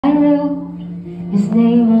His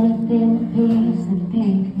name on a thin piece of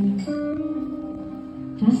paper,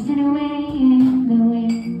 dusted away in the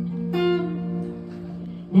wind.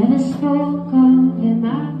 Never spoke of him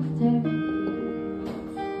after,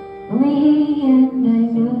 only he and I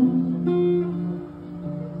knew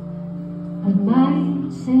of my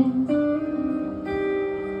sins.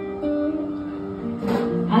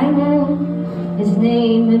 I wrote his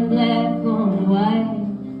name in black on white,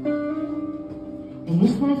 and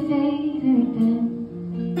it's my favorite pen.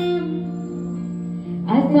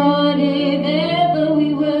 I thought if ever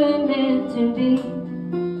we were meant to be,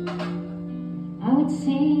 I would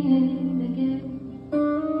see him again.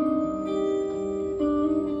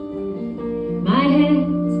 My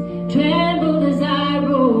hands trembled as I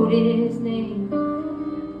wrote his name.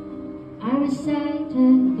 I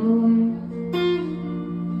recited the words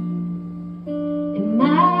in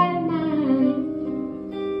my mind.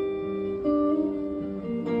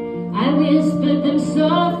 I whispered them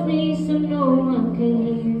softly so no one could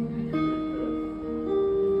hear.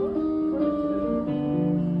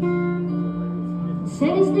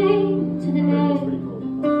 Said his name to the night.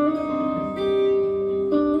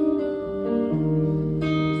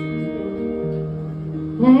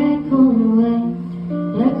 Black on white,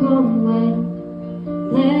 black on white,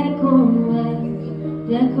 black on white,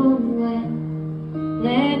 black on white,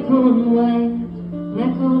 black on white,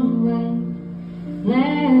 black on white,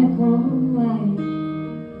 black on white.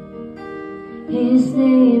 His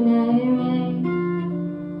name I write,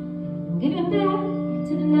 give it back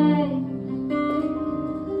to the night.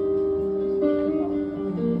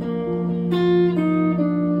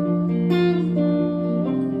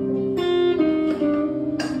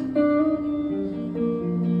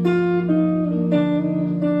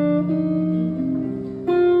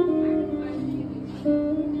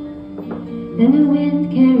 Then the wind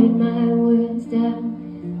carried my words down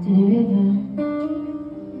to the river,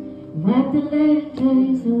 wiped the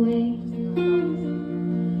letters away,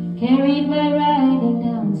 carried my writing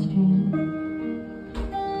downstream.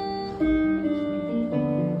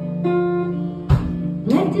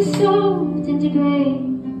 Left it soaked into grey,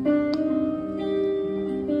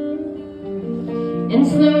 and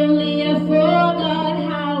slowly I forgot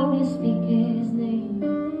how to speak his name,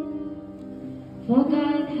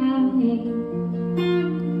 forgot how he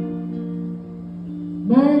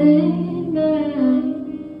muttered mine,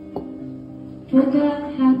 forgot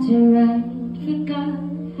how to write, forgot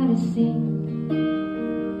how to sing.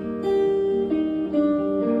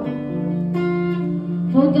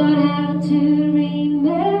 Forgot how to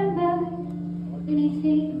remember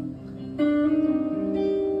anything.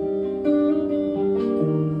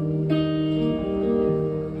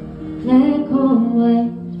 Black on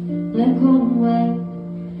white, black on white,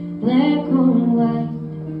 black on white,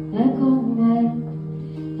 black on white,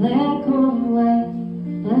 black on white,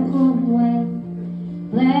 black on white,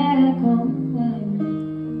 black on white.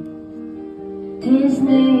 His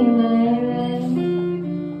name I write,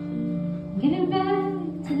 give it back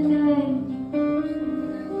to the night.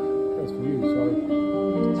 That's for you, sorry.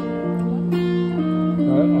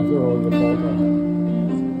 No, I threw all the photos.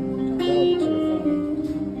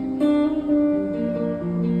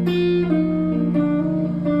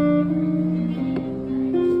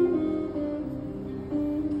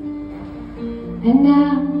 And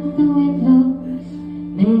now the wind blows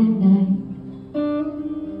midnight,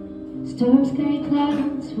 storms carry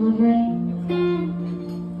clouds full of rain,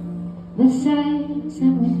 with sighs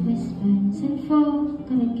and with whispers and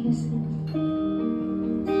forgotten kisses.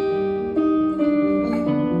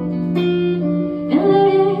 And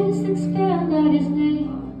letters that spell out his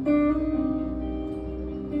name,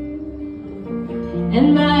 and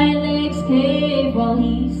my legs cave while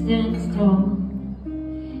he stands tall.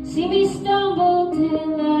 See me stumble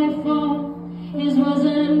till I fall. His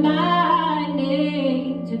wasn't my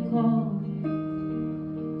name to call.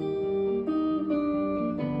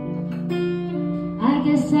 I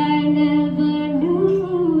guess I never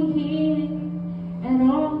knew him at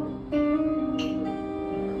all.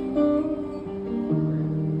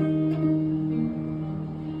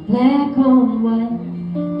 Black on white,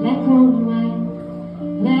 black on white,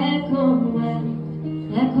 black on white,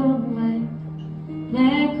 black on white,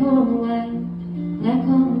 black on white, black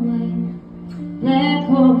on white, black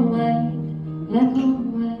on white, black on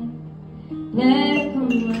white, black on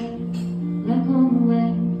white, black on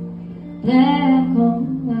white, black on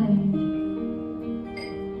white.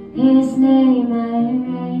 His name I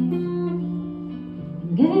write,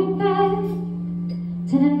 and give it back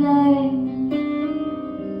to the night.